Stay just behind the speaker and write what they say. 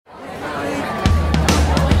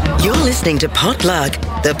listening to Potluck,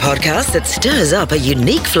 the podcast that stirs up a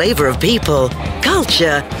unique flavor of people,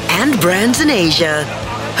 culture, and brands in Asia.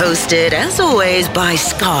 Hosted, as always, by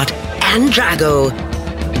Scott and Drago.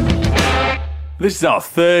 This is our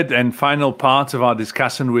third and final part of our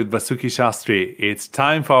discussion with Vasuki Shastri. It's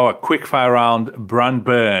time for our quickfire round, Brand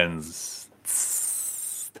Burns.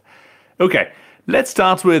 Okay, let's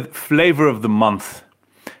start with flavor of the month.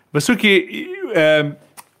 Vasuki,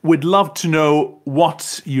 we'd love to know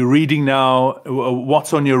what you're reading now,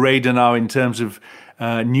 what's on your radar now in terms of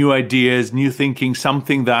new ideas, new thinking,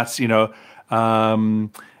 something that's really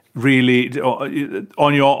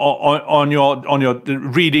on your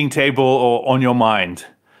reading table or on your mind.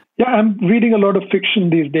 Yeah, I'm reading a lot of fiction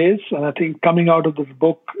these days, and I think coming out of this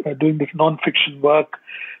book, doing this non-fiction work,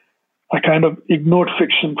 I kind of ignored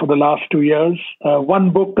fiction for the last 2 years. One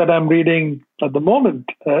book that I'm reading at the moment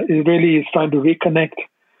is trying to reconnect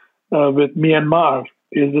with Myanmar,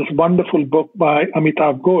 is this wonderful book by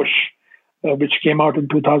Amitav Ghosh, which came out in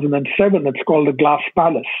 2007. It's called The Glass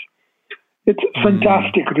Palace. It's a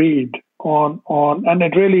fantastic read and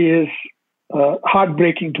it really is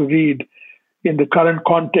heartbreaking to read in the current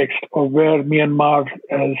context of where Myanmar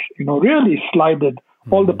has, really slided.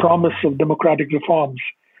 All the promise of democratic reforms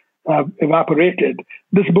evaporated.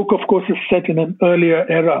 This book, of course, is set in an earlier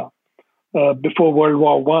era, before World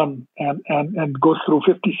War I, and goes through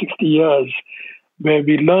 50, 60 years, where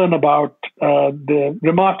we learn about the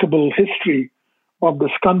remarkable history of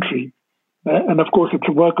this country. And of course, it's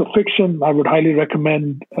a work of fiction. I would highly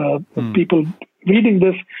recommend people reading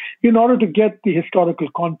this in order to get the historical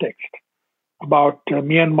context about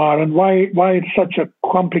Myanmar and why it's such a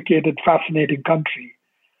complicated, fascinating country.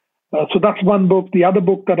 So that's one book. The other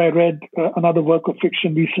book that I read, another work of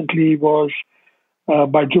fiction recently, was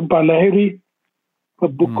by Jhumpa Lahiri, a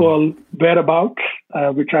book called Whereabouts,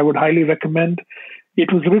 which I would highly recommend.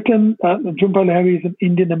 It was written, Jhumpa Lahiri is an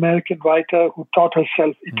Indian-American writer who taught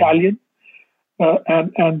herself Italian.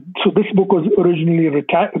 And so this book was originally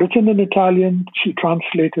written in Italian. She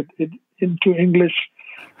translated it into English.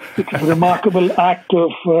 It's a remarkable act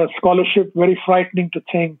of scholarship, very frightening to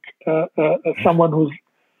think someone who's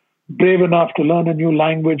brave enough to learn a new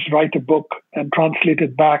language, write a book, and translate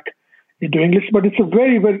it back into English. But it's a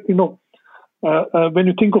very, very, when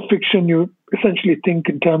you think of fiction, you essentially think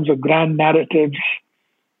in terms of grand narratives.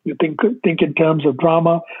 You think in terms of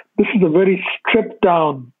drama. This is a very stripped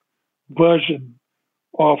down version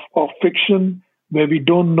of fiction, where we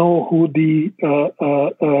don't know who the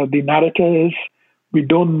narrator is. We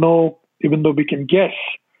don't know, even though we can guess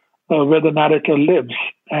where the narrator lives,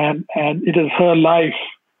 and it is her life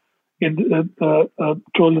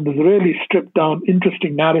told in this really stripped down,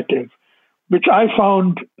 interesting narrative, which I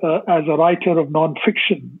found as a writer of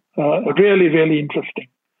nonfiction really, really interesting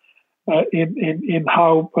in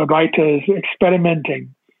how a writer is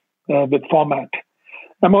experimenting with format.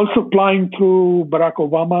 I'm also flying through Barack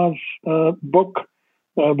Obama's book,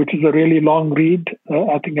 which is a really long read.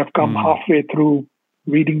 I think I've come halfway through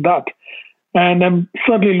reading that. And I'm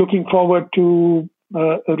certainly looking forward to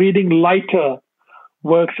reading lighter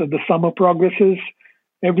works as the summer progresses.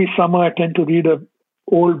 Every summer I tend to read an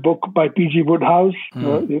old book by P.G. Wodehouse,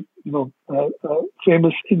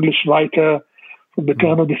 famous English writer from the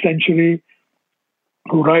turn of the century,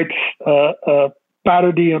 who writes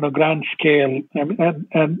parody on a grand scale. And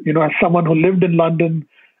as someone who lived in London,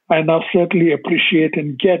 I now certainly appreciate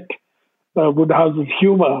and get Wodehouse's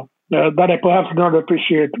humor that I perhaps did not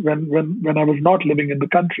appreciate when I was not living in the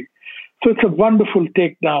country. So it's a wonderful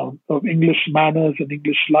takedown of English manners and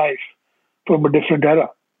English life from a different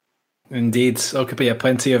era. Indeed. There could be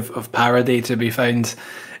plenty of parody to be found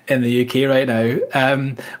in the UK right now.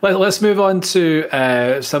 Let's move on to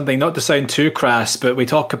something, not to sound too crass, but we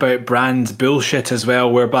talk about brand bullshit as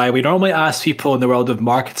well, whereby we normally ask people in the world of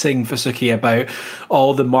marketing, Vasuki, about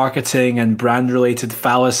all the marketing and brand-related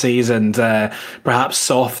fallacies and perhaps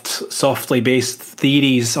softly based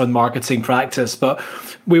theories on marketing practice. But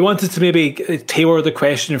we wanted to maybe tailor the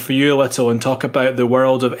question for you a little and talk about the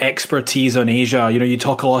world of expertise on Asia. You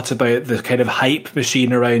talk a lot about the kind of hype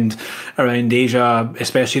machine around Asia,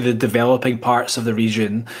 especially the developing parts of the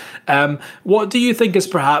region. What do you think is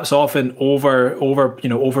perhaps often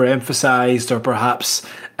overemphasized or perhaps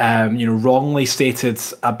wrongly stated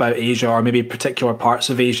about Asia, or maybe particular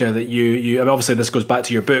parts of Asia that you I mean, obviously this goes back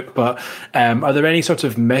to your book, but are there any sort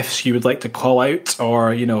of myths you would like to call out,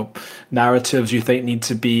 or narratives you think need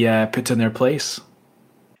to be put in their place?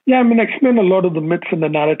 Yeah, I explain a lot of the myths and the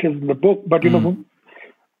narratives in the book, but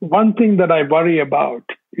one thing that I worry about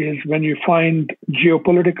is when you find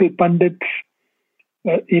geopolitical pundits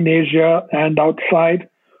in Asia and outside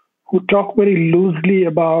who talk very loosely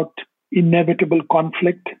about inevitable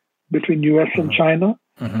conflict between US and China.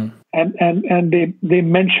 Mm-hmm. And they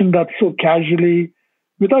mentioned that so casually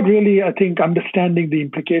without really, I think, understanding the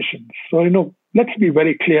implications. So, let's be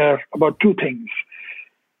very clear about two things.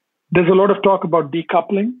 There's a lot of talk about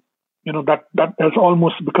decoupling. That has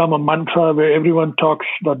almost become a mantra where everyone talks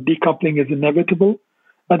that decoupling is inevitable.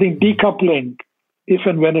 I think decoupling, if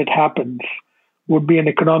and when it happens, would be an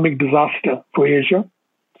economic disaster for Asia.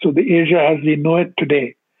 So the Asia as we know it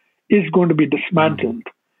today is going to be dismantled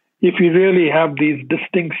if we really have these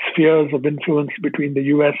distinct spheres of influence between the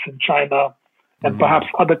US and China and perhaps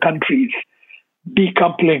other countries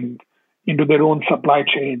decoupling into their own supply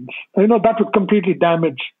chains. That would completely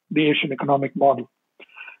damage the Asian economic model.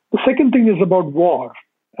 The second thing is about war.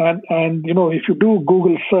 And if you do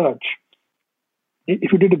Google search,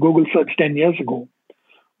 if you did a Google search 10 years ago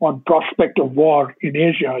on prospect of war in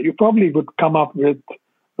Asia, you probably would come up with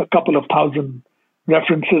a couple of thousand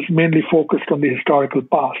references, mainly focused on the historical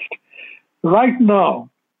past. Right now,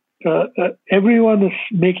 everyone is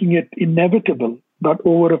making it inevitable that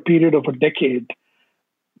over a period of a decade,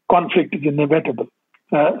 conflict is inevitable.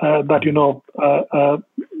 This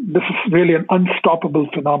is really an unstoppable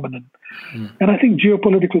phenomenon. And I think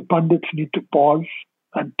geopolitical pundits need to pause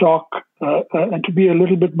and talk and to be a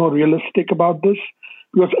little bit more realistic about this.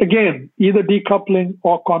 Because again, either decoupling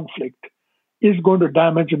or conflict is going to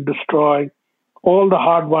damage and destroy all the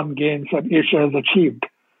hard-won gains that Asia has achieved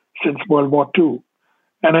since World War II.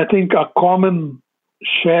 And I think a common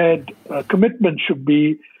shared commitment should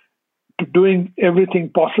be to doing everything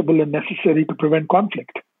possible and necessary to prevent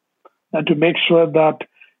conflict and to make sure that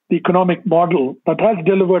the economic model that has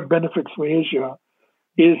delivered benefits for Asia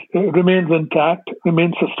remains intact,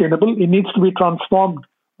 remains sustainable. It needs to be transformed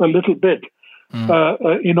a little bit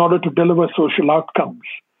in order to deliver social outcomes.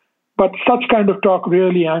 But such kind of talk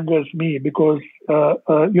really angers me because,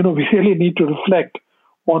 we really need to reflect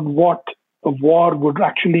on what a war would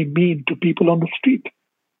actually mean to people on the street.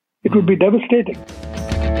 It would be devastating.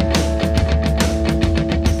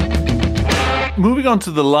 Moving on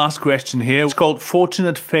to the last question here. It's called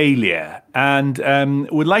Fortunate Failure. And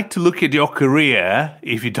we'd like to look at your career,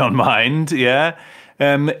 if you don't mind,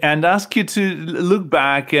 and ask you to look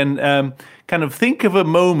back and kind of think of a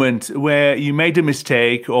moment where you made a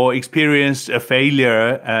mistake or experienced a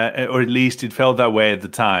failure, or at least it felt that way at the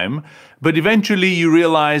time, but eventually you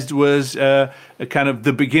realized was a kind of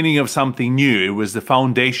the beginning of something new. It was the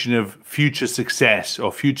foundation of future success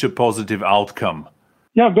or future positive outcome.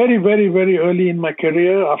 Yeah, very, very, very early in my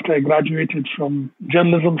career, after I graduated from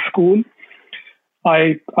journalism school,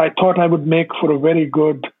 I thought I would make for a very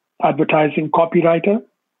good advertising copywriter.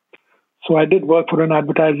 So I did work for an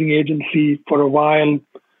advertising agency for a while.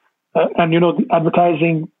 And,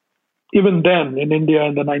 advertising, even then in India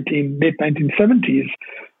in the late 1970s,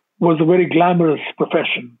 was a very glamorous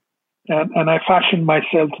profession. And I fashioned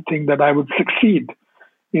myself to think that I would succeed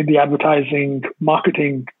in the advertising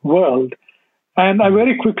marketing world. And I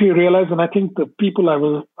very quickly realized, and I think the people I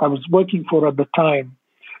was working for at the time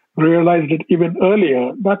realized it even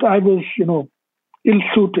earlier, that I was,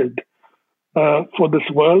 ill-suited for this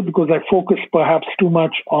world because I focused perhaps too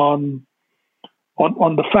much on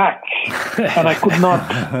the facts, and I could not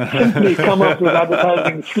simply come up with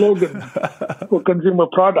advertising slogans for consumer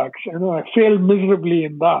products. I failed miserably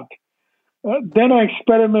in that. Then I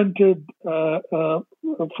experimented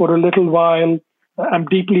for a little while. I'm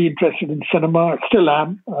deeply interested in cinema. I still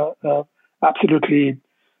am. Absolutely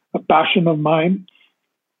a passion of mine.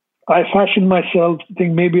 I fashioned myself to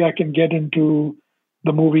think maybe I can get into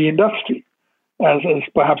the movie industry as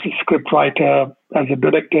perhaps a script writer, as a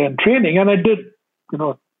director in training. And I did,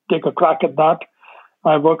 take a crack at that.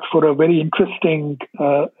 I worked for a very interesting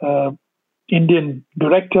Indian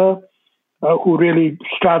director who really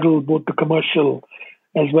straddled both the commercial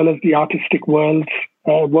as well as the artistic worlds,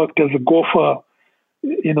 worked as a gopher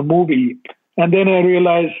in a movie. And then I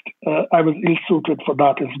realized I was ill-suited for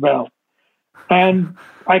that as well. And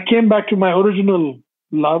I came back to my original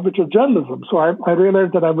love, which was journalism. So I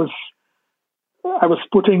realized that I was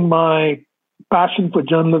putting my passion for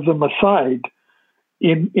journalism aside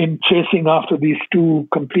in chasing after these two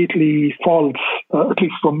completely false, at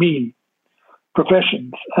least for me,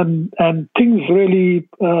 professions. And things really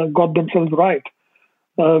got themselves right.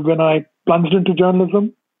 When I plunged into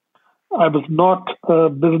journalism, I was not a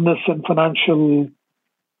business and financial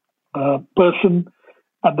person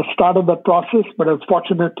at the start of that process, but I was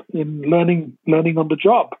fortunate in learning on the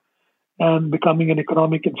job and becoming an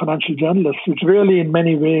economic and financial journalist, which really in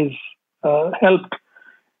many ways helped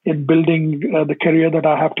in building the career that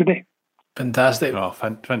I have today. Fantastic. Oh,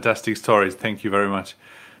 fantastic stories. Thank you very much.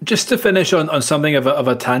 Just to finish on something of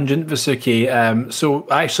a tangent, Vasuki. So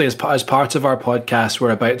actually, as part of our podcast, we're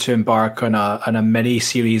about to embark on a mini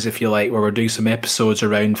series, if you like, where we're doing some episodes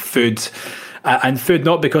around food. And food,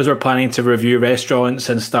 not because we're planning to review restaurants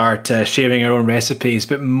and start sharing our own recipes,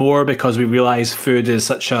 but more because we realise food is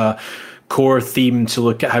such a core theme to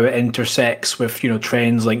look at how it intersects with,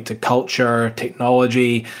 trends linked to culture,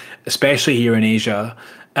 technology, especially here in Asia.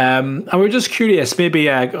 And we're just curious, maybe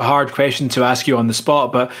a hard question to ask you on the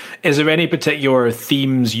spot, but is there any particular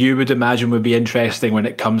themes you would imagine would be interesting when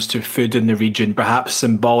it comes to food in the region, perhaps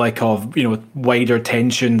symbolic of, wider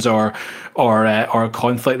tensions or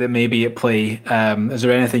conflict that may be at play? Is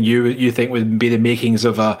there anything you think would be the makings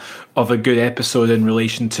of a good episode in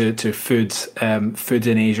relation to food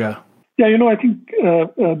in Asia? Yeah, I think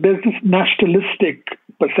there's this nationalistic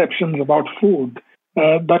perceptions about food.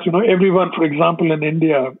 That everyone, for example, in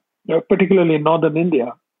India, particularly in northern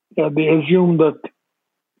India, they assume that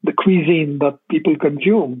the cuisine that people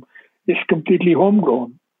consume is completely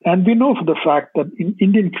homegrown. And we know for the fact that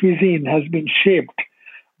Indian cuisine has been shaped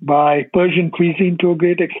by Persian cuisine to a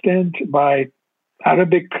great extent, by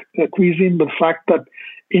Arabic cuisine, the fact that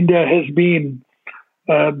India has been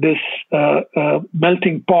this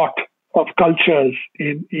melting pot of cultures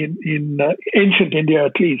in ancient India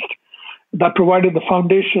at least, that provided the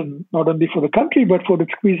foundation not only for the country but for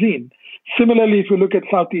its cuisine. Similarly, if you look at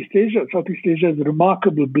Southeast Asia is a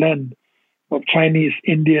remarkable blend of Chinese,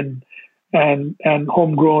 Indian, and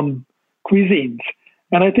homegrown cuisines.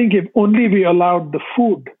 And I think if only we allowed the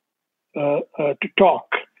food to talk,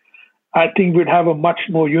 I think we'd have a much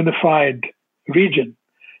more unified region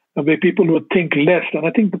where people would think less. And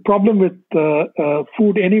I think the problem with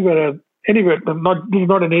food anywhere, this is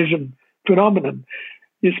not an Asian phenomenon,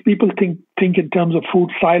 is people think in terms of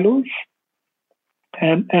food silos.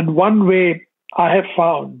 And one way I have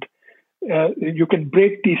found you can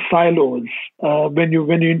break these silos when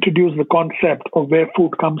you introduce the concept of where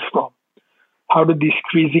food comes from. How did these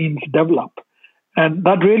cuisines develop? And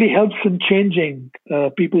that really helps in changing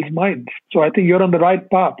people's minds. So I think you're on the right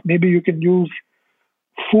path. Maybe you can use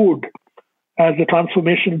food as a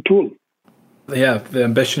transformation tool. Yeah, the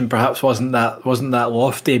ambition perhaps wasn't that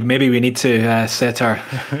lofty. Maybe we need to set our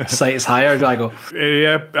sights higher, Drago.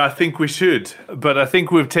 Yeah, I think we should. But I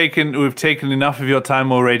think we've taken enough of your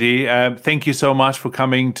time already. Thank you so much for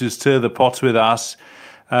coming to stir the pot with us.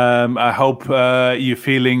 I hope you're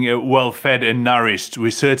feeling well fed and nourished.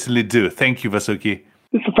 We certainly do. Thank you, Vasuki.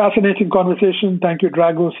 It's a fascinating conversation. Thank you,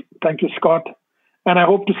 Drago. Thank you, Scott. And I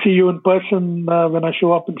hope to see you in person when I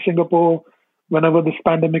show up in Singapore whenever this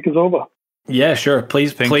pandemic is over. Yeah, sure.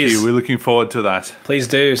 Please. Thank you. We're looking forward to that. Please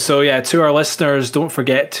do. So yeah, to our listeners, don't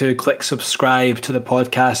forget to click subscribe to the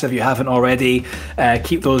podcast if you haven't already.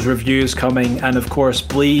 Keep those reviews coming. And of course,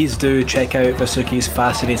 please do check out Vasuki's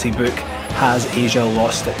fascinating book, Has Asia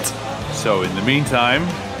Lost It? So in the meantime,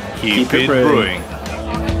 keep it brewing.